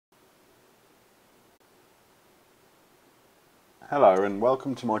Hello and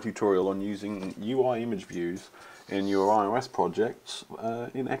welcome to my tutorial on using UI image views in your iOS projects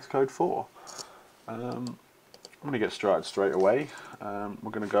in xCode 4. I'm going to get started straight away.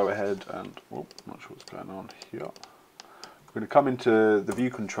 We're going to go ahead and, not sure what's going on here. We're going to come into the view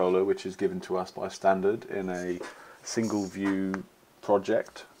controller, which is given to us by standard in a single view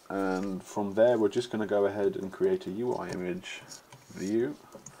project, and from there we're just going to go ahead and create a UI image view.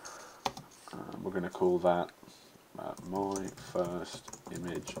 We're going to call that my first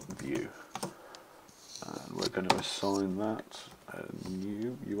image view, and we're going to assign that a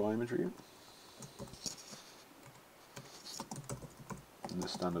new UI image view in the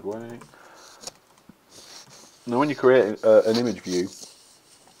standard way. Now when you create an image view,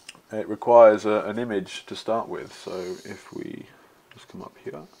 it requires an image to start with. So if we just come up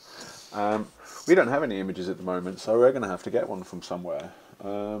here, we don't have any images at the moment, so we're going to have to get one from somewhere.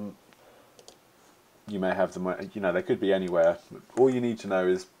 You may have them, they could be anywhere. All you need to know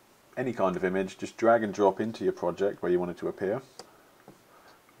is any kind of image, just drag and drop into your project where you want it to appear,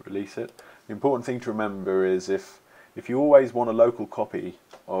 release it. The important thing to remember is if you always want a local copy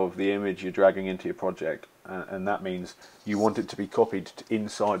of the image you're dragging into your project, and that means you want it to be copied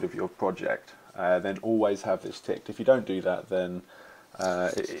inside of your project, then always have this ticked. If you don't do that, then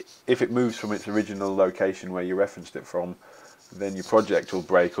if it moves from its original location where you referenced it from, then your project will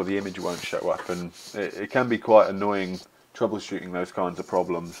break or the image won't show up, and it can be quite annoying troubleshooting those kinds of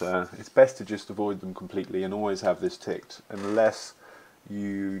problems. It's best to just avoid them completely and always have this ticked, unless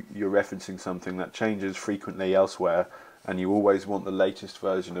you're referencing something that changes frequently elsewhere and you always want the latest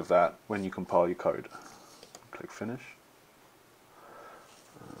version of that when you compile your code. Click finish.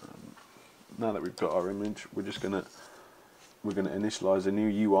 Now that we've got our image, we're going to initialize a new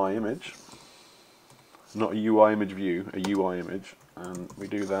UI image. Not a UI image view, a UI image, and we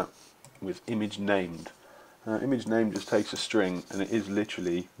do that with image named. Image named just takes a string, and it is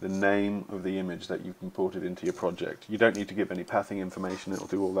literally the name of the image that you've imported into your project. You don't need to give any pathing information, it'll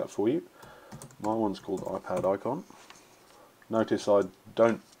do all that for you. My one's called iPad icon. Notice I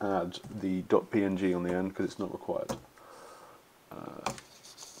don't add the .png on the end because it's not required.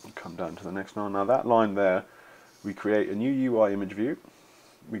 Come down to the next line. Now that line there, we create a new UI image view,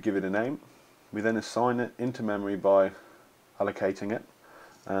 we give it a name. We then assign it into memory by allocating it,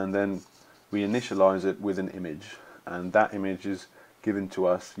 and then we initialize it with an image, and that image is given to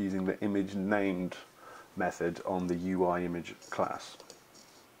us using the image named method on the UI image class.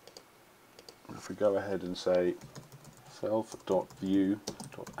 If we go ahead and say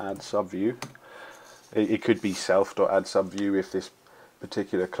self.view.addSubView, it could be self.addSubView if this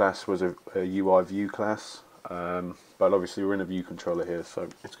particular class was a UI view class. But obviously we're in a view controller here, so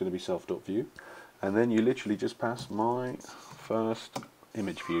it's going to be self.view, and then you literally just pass my first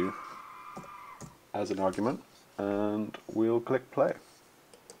image view as an argument, and we'll click play.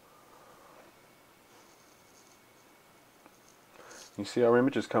 You see our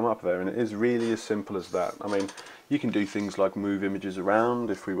images come up there, and it is really as simple as that. I mean, you can do things like move images around.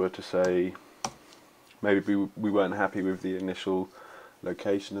 If we were to say maybe we weren't happy with the initial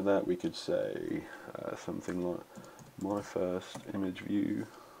location of that, we could say something like my first image view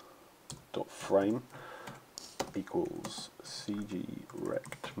dot frame equals cg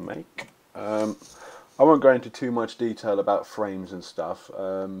rect make. I won't go into too much detail about frames and stuff,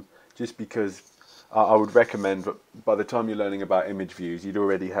 just because I would recommend that by the time you're learning about image views, you'd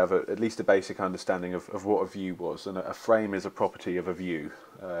already have at least a basic understanding of what a view was, and a frame is a property of a view,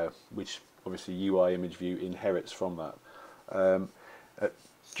 which obviously UI image view inherits from that.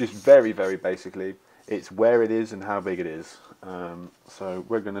 Just very basically, it's where it is and how big it is. So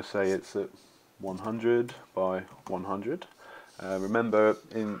we're going to say it's at 100 by 100. Remember,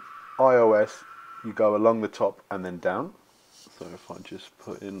 in iOS you go along the top and then down. So if I just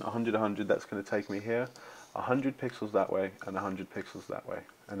put in 100, 100, that's going to take me here. 100 pixels that way and 100 pixels that way,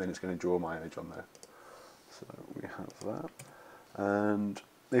 and then it's going to draw my image on there. So we have that, and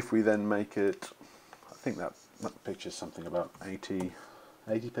if we then make it, I think that picture's something about 80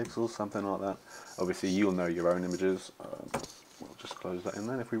 pixels, something like that. Obviously you'll know your own images. We'll just close that in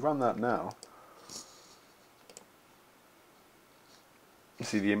there. If we run that now, you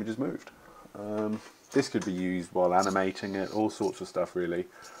see the image has moved. This could be used while animating it, all sorts of stuff really.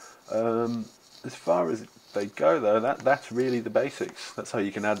 As far as they go though, that's really the basics. That's how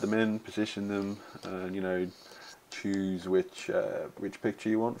you can add them in, position them, and choose which picture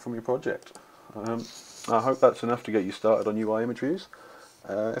you want from your project. I hope that's enough to get you started on UI image views.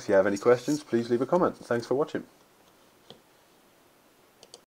 If you have any questions, please leave a comment. Thanks for watching.